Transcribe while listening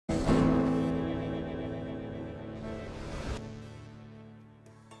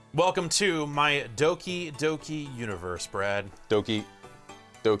Welcome to my Doki-Doki universe, Brad. Doki,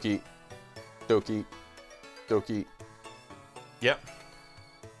 Doki, Doki, Doki. Yep.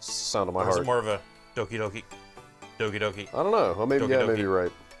 Sound of my Or is heart. it more of a Doki-Doki? Doki-Doki. I don't know. Well, maybe, Doki-Doki. yeah, maybe you're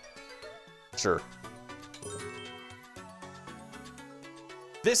right. Sure.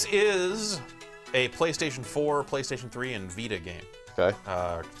 This is a PlayStation 4, PlayStation 3, and Vita game. Okay.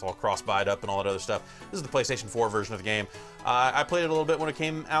 It's all cross-buyed up and all that other stuff. This is the PlayStation 4 version of the game. I played it a little bit when it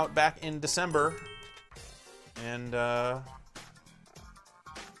came out back in December. And,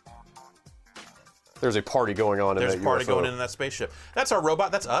 There's a party going on in that UFO. There's a party going in that spaceship. That's our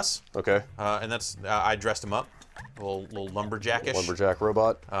robot. That's us. Okay. And that's, I dressed him up. A little lumberjackish. Lumberjack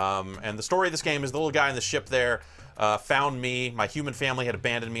robot. And the story of this game is the little guy in the ship there found me. My human family had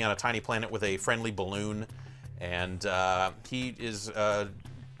abandoned me on a tiny planet with a friendly balloon. And he is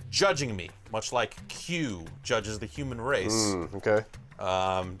judging me, much like Q judges the human race. Okay.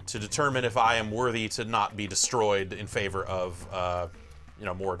 To determine if I am worthy to not be destroyed in favor of, you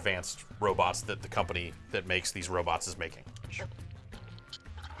know, more advanced robots that the company that makes these robots is making.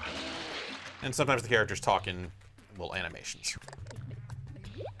 And sometimes the characters talk in little animations.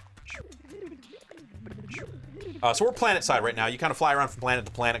 So we're planet side right now. You kind of fly around from planet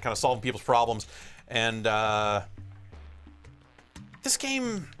to planet, kind of solving people's problems. And this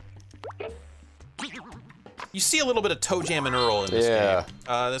game, you see a little bit of ToeJam and Earl in this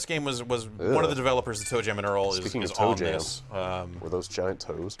game. This game was one of the developers of ToeJam and Earl is Speaking of on ToeJam, this. were those giant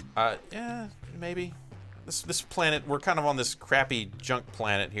toes? Yeah, maybe. This planet, we're kind of on this crappy junk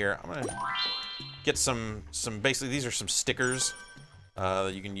planet here. I'm gonna get some basically these are some stickers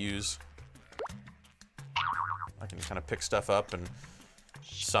that you can use. I can kind of pick stuff up and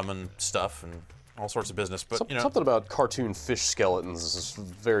summon stuff and all sorts of business, but you know, Something about cartoon fish skeletons is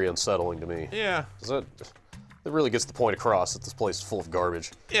very unsettling to me. yeah, It really gets the point across that this place is full of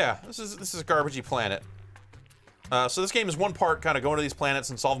garbage. yeah. This is a garbagey planet. So this game is one part kind of going to these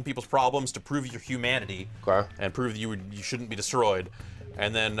planets and solving people's problems to prove your humanity Okay. and prove that you shouldn't be destroyed,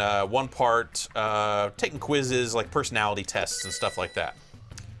 and then one part taking quizzes like personality tests and stuff like that.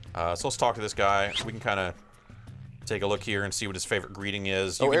 So let's talk to this guy. We can kind of take a look here and see what his favorite greeting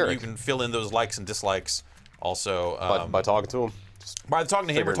is. Eric. You can fill in those likes and dislikes also. By talking to him? By talking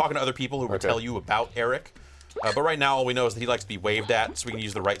to him, we're figuring- talking to other people who will Okay. tell you about Eric. But right now, all we know is that he likes to be waved at, so we can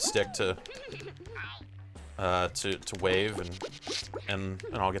use the right stick to wave, and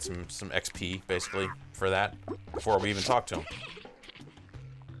I'll get some XP basically for that before we even talk to him.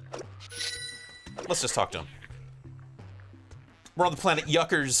 Let's just talk to him. We're on the planet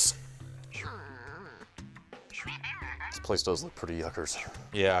Yuckers. This place does look pretty yuckers.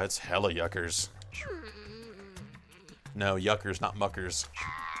 Yeah, it's hella Yuckers. No, Yuckers, not Muckers.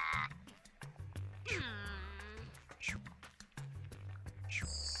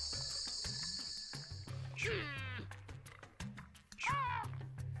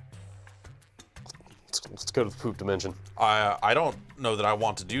 Let's go to the poop dimension. I don't know that I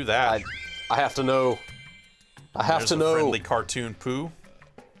want to do that. I have to know. I have There's to a know. friendly cartoon poo.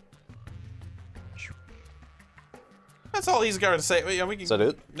 That's all he's got to say. We can, Is that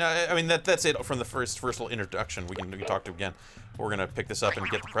it? No, I mean that's it from the first little introduction. We can talk to him again. We're gonna pick this up and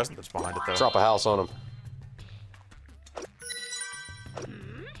get the present that's behind it though. Drop a house on him.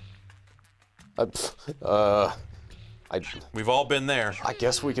 We've all been there. I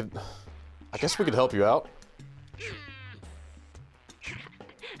guess we could help you out.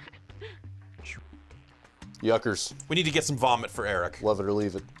 Yuckers. We need to get some vomit for Eric. Love it or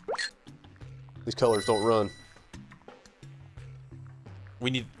leave it. These colors don't run.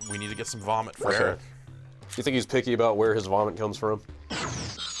 We need to get some vomit for Okay. Eric. You think he's picky about where his vomit comes from?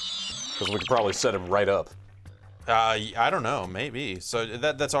 Because we could probably set him right up. I don't know, maybe. So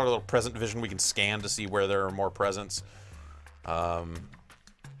that's our little present vision. We can scan to see where there are more presents. Well,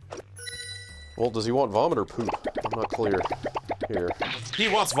 does he want vomit or poop? I'm not clear here. He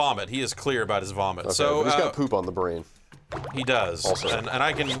wants vomit. He is clear about his vomit. Okay, So but he's got poop on the brain. he does. Also. And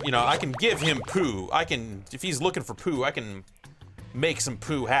I can, you know, I can give him poo. If he's looking for poo, I can make some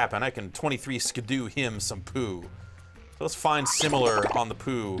poo happen. I can 23 skidoo him some poo. So let's find similar on the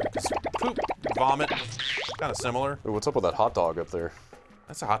poo. 'Cause poop, vomit, kind of similar. Ooh, what's up with that hot dog up there?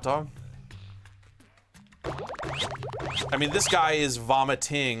 That's a hot dog. I mean, this guy is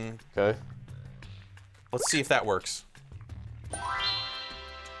vomiting. Okay. Let's see if that works.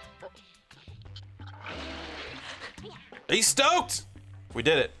 He's stoked! We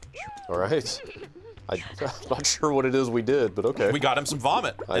did it. All right. I'm not sure what it is we did, but okay. We got him some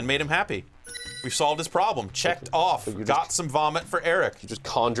vomit and made him happy. We've solved his problem. Checked off. Got some vomit for Eric. You just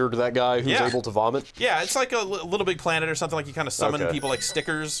conjured that guy who's able to vomit? Yeah, it's like a Little Big Planet or something. Like you kind of summon people like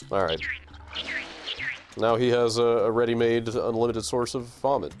stickers. All right. Now he has a ready-made, unlimited source of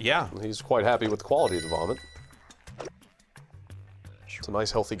vomit. Yeah. And he's quite happy with the quality of the vomit. It's a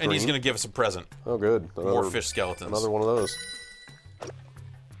nice, healthy green. And he's going to give us a present. Oh, good. More fish skeletons. Another one of those.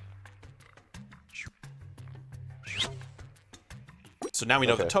 So now we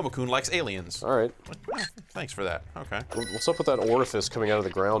know that Tomo-kun likes aliens. All right. Thanks for that. Okay. What's up with that orifice coming out of the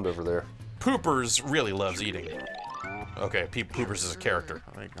ground over there? Poopers really loves eating. Okay, Poopers is a character.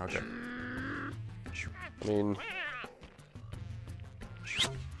 Okay. I mean,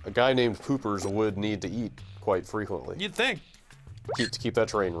 a guy named Poopers would need to eat quite frequently. You'd think. To keep that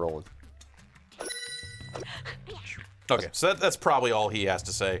train rolling. Okay, so that's probably all he has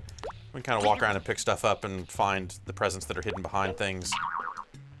to say. We can kind of walk around and pick stuff up and find the presents that are hidden behind things.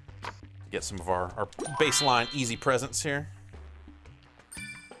 Get some of our baseline easy presents here.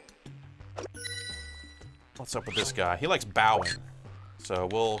 What's up with this guy? He likes bowing. So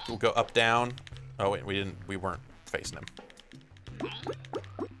we'll go up, down. Oh wait, we weren't facing him.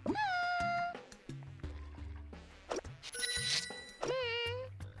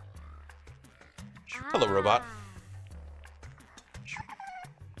 Hello, robot.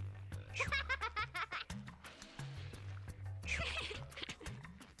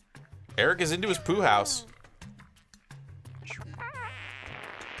 Eric is into his poo house.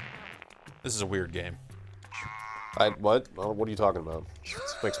 This is a weird game. What? What are you talking about?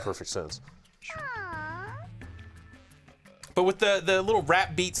 This makes perfect sense. But with the little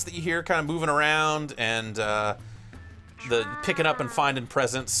rap beats that you hear kind of moving around and the picking up and finding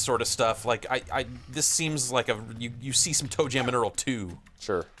presents sort of stuff, like this seems like you see some ToeJam Earl 2.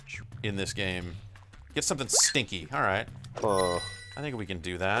 Sure. In this game. Get something stinky. All right. I think we can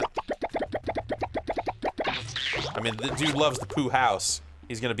do that. I mean, the dude loves the poo house.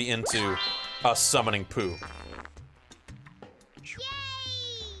 He's gonna be into us summoning poo.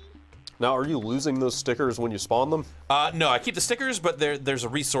 Now, are you losing those stickers when you spawn them? No, I keep the stickers, but there's a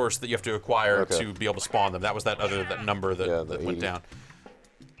resource that you have to acquire to be able to spawn them. That was that number that went down.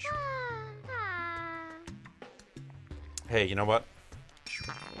 Hey, you know what?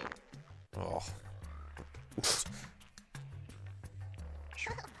 Oh.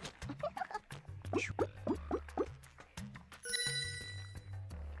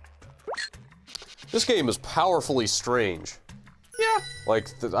 This game is powerfully strange. Yeah. Like,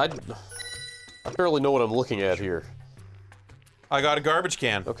 I barely know what I'm looking at here. I got a garbage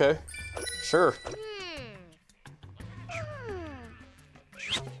can. Okay. Sure.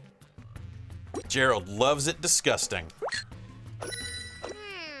 Gerald loves it disgusting.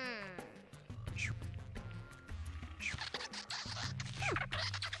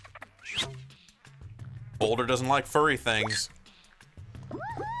 Boulder doesn't like furry things.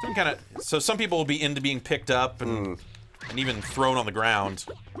 So some people will be into being picked up and even thrown on the ground.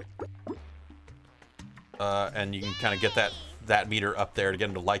 And you can kind of get that meter up there to get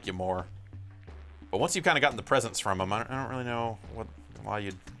them to like you more. But once you've kind of gotten the presents from them, I don't really know why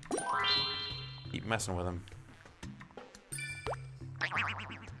you'd keep messing with them.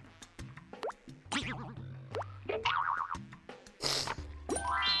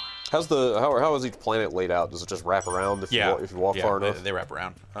 How is each planet laid out? Does it just wrap around if you walk far enough? They wrap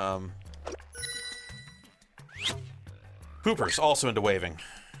around. Poopers also into waving.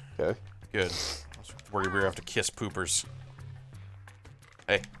 Okay. Good. I was worried we were gonna have to kiss Poopers.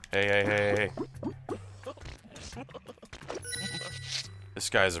 Hey. This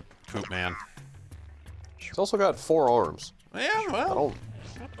guy's a poop man. He's also got 4 arms. Yeah, well,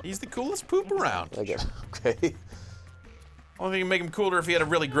 he's the coolest poop around. I guess. Okay. Only thing would make him cooler if he had a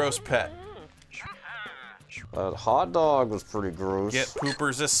really gross pet. That hot dog was pretty gross. Get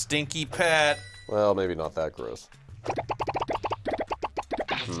Poopers a stinky pet. Well, maybe not that gross.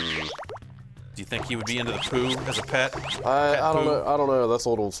 Do you think he would be into the poo as a pet? I don't know. I don't know. That's a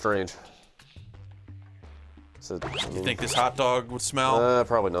little strange. You think this hot dog would smell?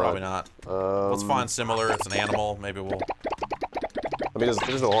 Probably not. Probably not. Let's find similar. It's an animal. Maybe we'll... I mean,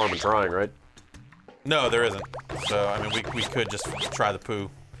 there's no harm in trying, right? No, there isn't. So, I mean, we could just try the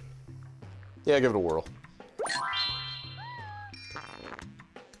poo. Yeah, give it a whirl.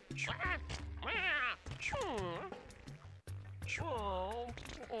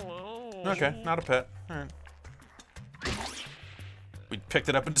 Okay, not a pet. All right. We picked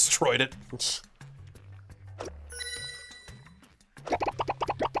it up and destroyed it.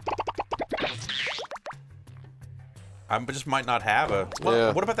 I just might not have a...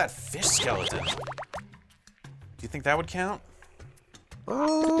 What about that fish skeleton? Do you think that would count?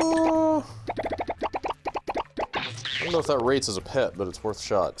 I don't know if that rates as a pet, but it's worth a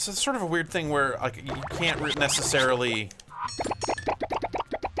shot. So it's sort of a weird thing where like you can't necessarily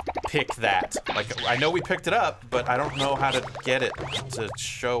pick that. Like, I know we picked it up, but I don't know how to get it to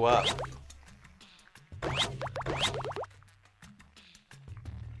show up.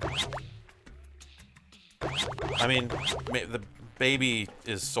 I mean, the baby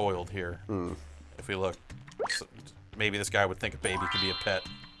is soiled here. If we look, so maybe this guy would think a baby could be a pet.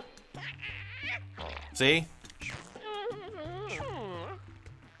 See?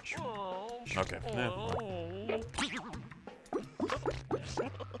 Okay. Yeah.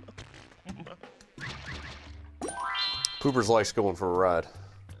 Poopers likes going for a ride.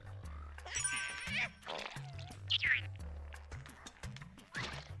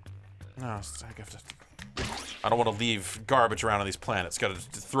 No, I don't want to leave garbage around on these planets. Got to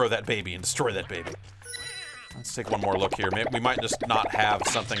throw that baby and destroy that baby. Let's take one more look here. Maybe we might just not have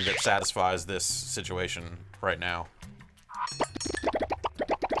something that satisfies this situation right now.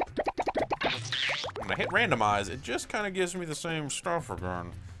 When I hit randomize, it just kind of gives me the same stuff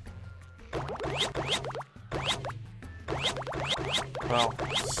again. Well,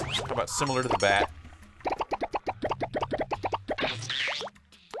 how about similar to the bat?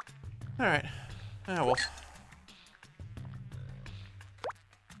 Alright. Yeah, well.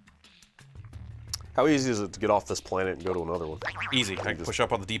 How easy is it to get off this planet and go to another one? Easy. I can push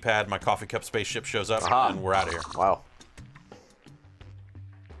up on the D-pad, my coffee cup spaceship shows up, Aha. and we're out of here. Wow.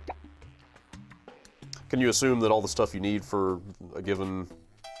 Can you assume that all the stuff you need for a given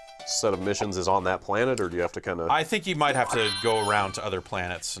set of missions is on that planet, or do you have to kind of... I think you might have to go around to other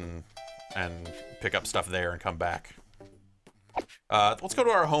planets and pick up stuff there and come back. Let's go to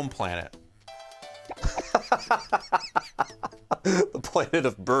our home planet. The planet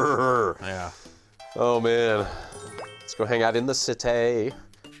of Brrr. Yeah. Oh, man. Let's go hang out in the city.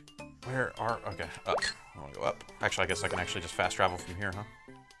 Where are... Okay, up. I want to go up. Actually, I guess I can actually just fast travel from here, huh?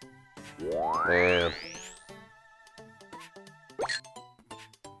 Man.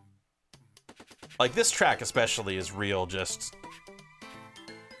 Like, this track especially is real just...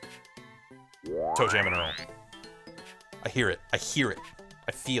 ToeJam and Earl. I hear it. I hear it.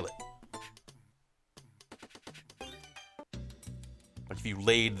 I feel it. Like, if you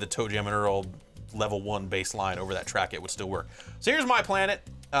laid the ToeJam and Earl level 1 bass line over that track, it would still work. So here's my planet.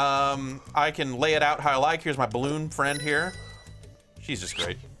 I can lay it out how I like. Here's my balloon friend here. She's just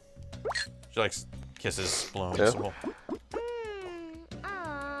great. She likes kisses, balloons. Yeah. So we'll...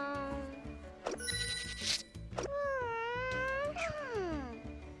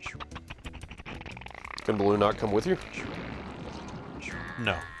 Can Balloon not come with you?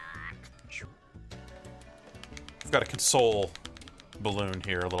 No. I've got to console Balloon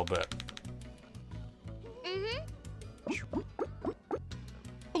here a little bit.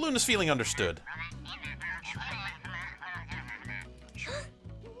 Balloon is feeling understood.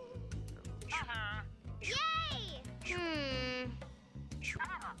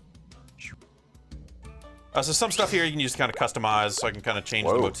 So some stuff here you can just kind of customize, so I can kind of change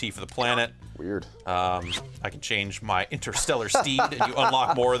the motif of the planet. Weird. I can change my interstellar steed, and you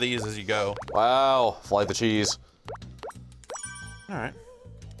unlock more of these as you go. Wow. Fly the cheese. All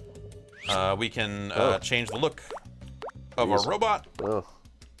right. We can change the look of our robot. Oh.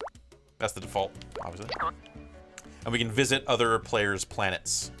 That's the default, obviously. And we can visit other players'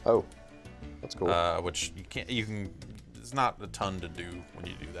 planets. Oh. That's cool. Which you can. There's not a ton to do when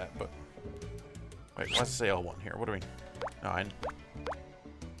you do that, but. Wait, let's say L1 here. What do we... 9.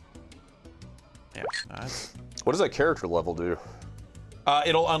 Yeah, nice. What does that character level do?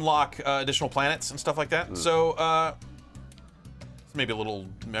 It'll unlock additional planets and stuff like that. So, maybe a little...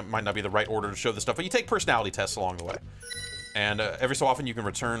 Might not be the right order to show this stuff, but you take personality tests along the way. And every so often you can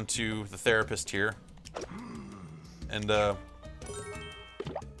return to the therapist here. And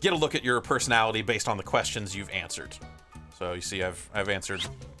get a look at your personality based on the questions you've answered. So you see I've answered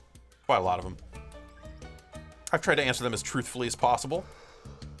quite a lot of them. I've tried to answer them as truthfully as possible,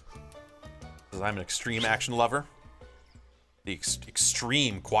 because I'm an extreme action lover. The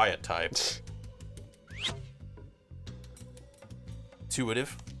extreme quiet type.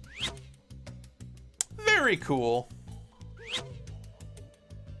 Intuitive. Very cool.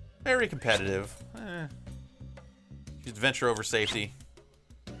 Very competitive. Adventure over safety.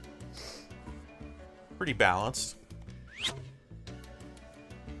 Pretty balanced.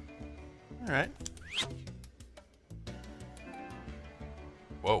 Alright.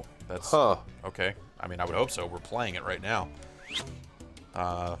 Whoa, that's... Okay. I mean, I would hope so. We're playing it right now.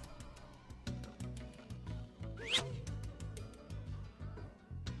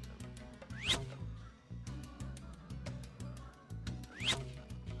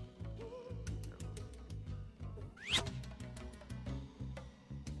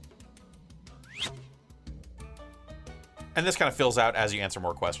 And this kind of fills out as you answer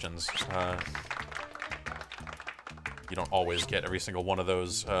more questions. You don't always get every single one of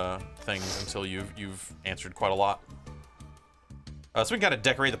those things until you've answered quite a lot. So we can kind of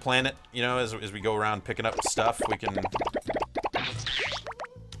decorate the planet, you know, as we go around picking up stuff. We can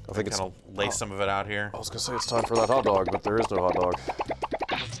I think it's kind of lay some of it out here. I was gonna say it's time for that hot dog, but there is no hot dog.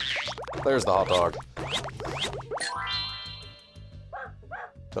 There's the hot dog.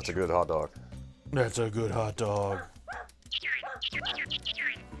 That's a good hot dog. That's a good hot dog.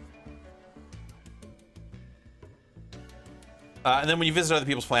 And then when you visit other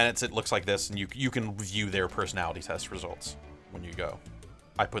people's planets, it looks like this, and you can view their personality test results when you go.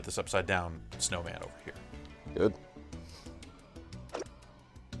 I put this upside down snowman over here. Good.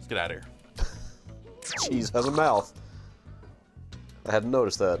 Let's get out of here. Cheese has a mouth. I hadn't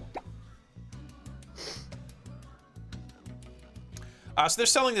noticed that. So they're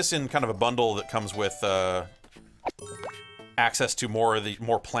selling this in kind of a bundle that comes with access to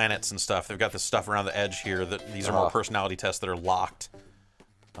more planets and stuff. They've got this stuff around the edge here that these are more personality tests that are locked.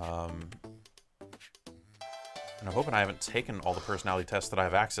 And I'm hoping I haven't taken all the personality tests that I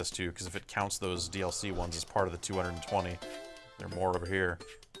have access to, because if it counts those DLC ones as part of the 220, there are more over here.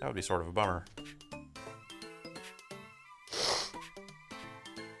 That would be sort of a bummer.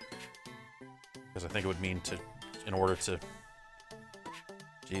 Because I think it would mean in order to...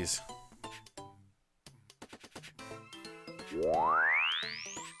 Jeez.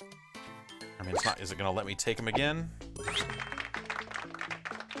 I mean, it's not... Is it going to let me take them again?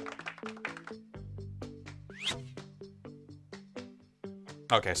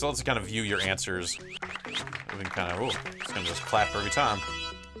 Okay, so let's kind of view your answers. We can kind of... Ooh, it's going to just clap every time.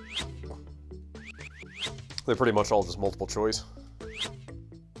 They're pretty much all just multiple choice.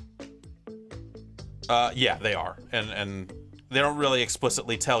 Yeah, they are. And they don't really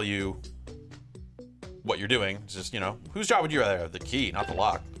explicitly tell you what you're doing. It's just, you know, whose job would you rather have? The key, not the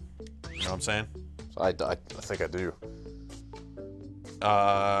lock. You know what I'm saying? I think I do.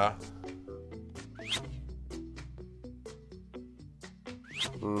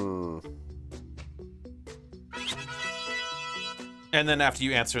 And then after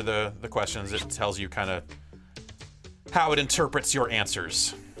you answer the questions, it tells you kind of how it interprets your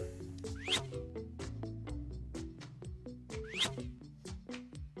answers.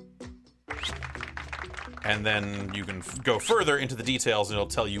 And then you can go further into the details, and it'll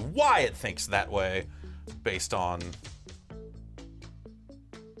tell you why it thinks that way, based on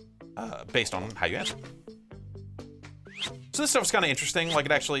how you answer. So this stuff's kind of interesting. Like,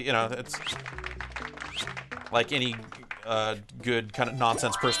 it actually, you know, it's like any good kind of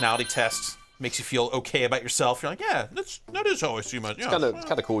nonsense personality test. Makes you feel okay about yourself. You're like, yeah, that is how I see my. It's kind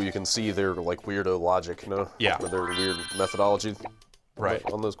of cool. You can see their like weirdo logic, you know? Yeah. Or their weird methodology. Right.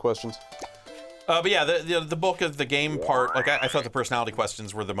 On those questions. But yeah, the bulk of the game part, like I thought the personality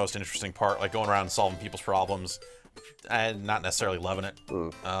questions were the most interesting part, like going around and solving people's problems. I'm not necessarily loving it.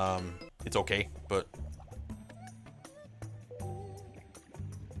 It's okay, but...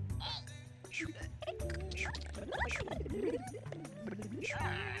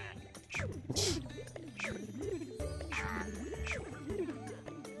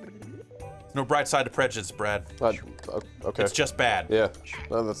 No bright side to prejudice, Brad. Okay. It's just bad. Yeah,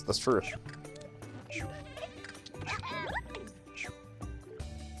 no, that's true.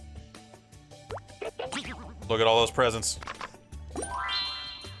 Look at all those presents.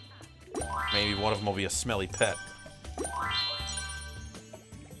 Maybe one of them will be a smelly pet.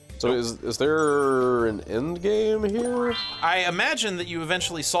 So is there an end game here? I imagine that you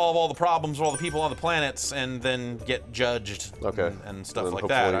eventually solve all the problems with all the people on the planets and then get judged and stuff and like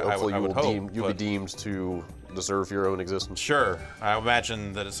that. Hopefully I would hope, you'll be deemed to deserve your own existence. Sure. I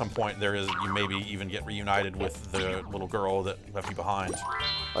imagine that at some point you maybe even get reunited with the little girl that left you behind.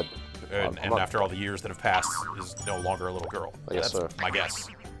 And after all the years that have passed, is no longer a little girl. That's my guess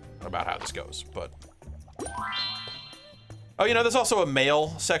about how this goes, but... Oh, you know, there's also a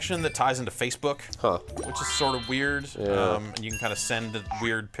mail section that ties into Facebook, which is sort of weird. Yeah. And you can kind of send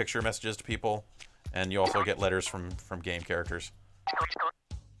weird picture messages to people, and you also get letters from game characters.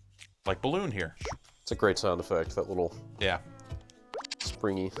 Like Balloon here. It's a great sound effect, that little... Yeah.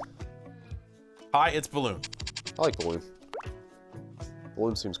 Springy. Hi, it's Balloon. I like Balloon.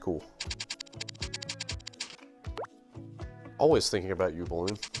 Balloon seems cool. Always thinking about you,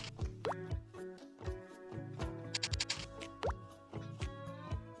 Balloon.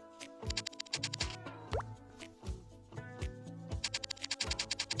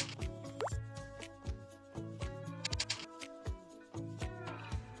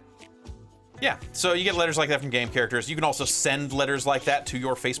 Yeah, so you get letters like that from game characters. You can also send letters like that to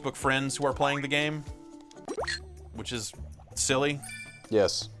your Facebook friends who are playing the game, which is silly.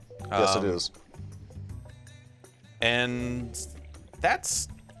 Yes. Yes, it is. And that's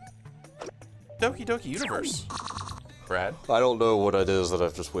Doki-Doki Universe, Brad. I don't know what it is that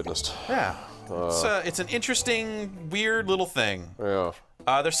I've just witnessed. Yeah. It's an interesting, weird little thing. Yeah.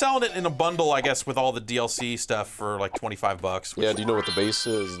 They're selling it in a bundle, I guess, with all the DLC stuff for like 25 bucks. Yeah, do you know what the base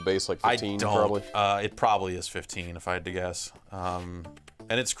is? Is the base like 15 I don't. probably? It probably is 15 if I had to guess. And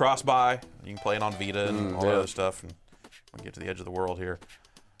it's cross-buy. You can play it on Vita and all that other stuff. And we'll get to the edge of the world here.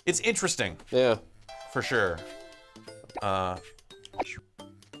 It's interesting. Yeah. For sure. Huh.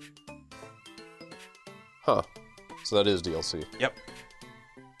 So that is DLC. Yep.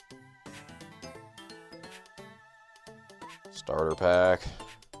 Starter pack.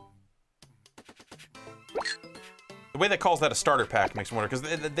 The way that calls that a starter pack makes me wonder,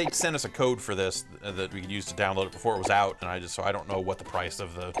 because they sent us a code for this that we could use to download it before it was out, and so I don't know what the price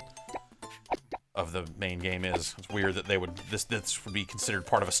of the main game is. It's weird that they would this would be considered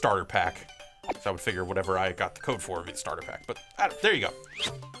part of a starter pack. So I would figure whatever I got the code for would be the starter pack. But there you go.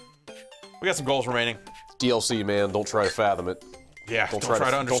 We got some goals remaining. DLC, man. Don't try to fathom it. Yeah, don't try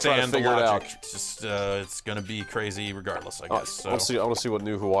to understand the figure it logic. out. It's just it's gonna be crazy regardless, I guess. So. I want to see what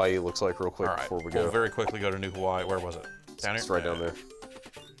New Hawaii looks like real quick before we go. We'll very quickly go to New Hawaii. Where was it? Down here? It's right down there.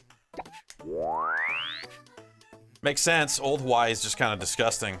 Makes sense. Old Hawaii is just kind of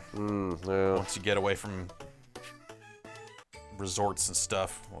disgusting. Yeah. Once you get away from resorts and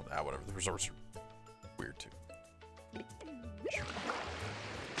stuff. Well, whatever. The resorts are weird too.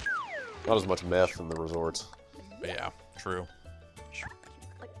 Not as much meth in the resorts. But yeah, true.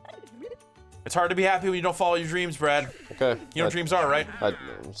 It's hard to be happy when you don't follow your dreams, Brad. Okay. You know what dreams are, right?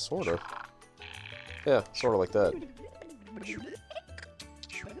 Sort of. Yeah, sort of like that.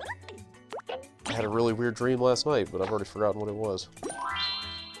 I had a really weird dream last night, but I've already forgotten what it was.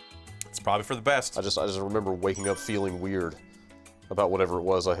 It's probably for the best. I just remember waking up feeling weird about whatever it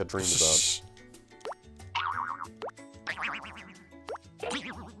was I had dreamed about.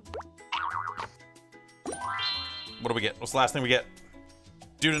 What do we get? What's the last thing we get?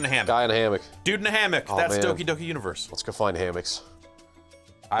 Dude in a hammock. Guy in a hammock. Dude in a hammock. Oh, That's man. Doki-Doki Universe. Let's go find hammocks.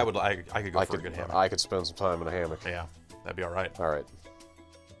 I could go for a good hammock. I could spend some time in a hammock. Yeah, that'd be all right. All right.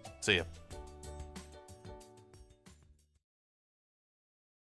 See ya.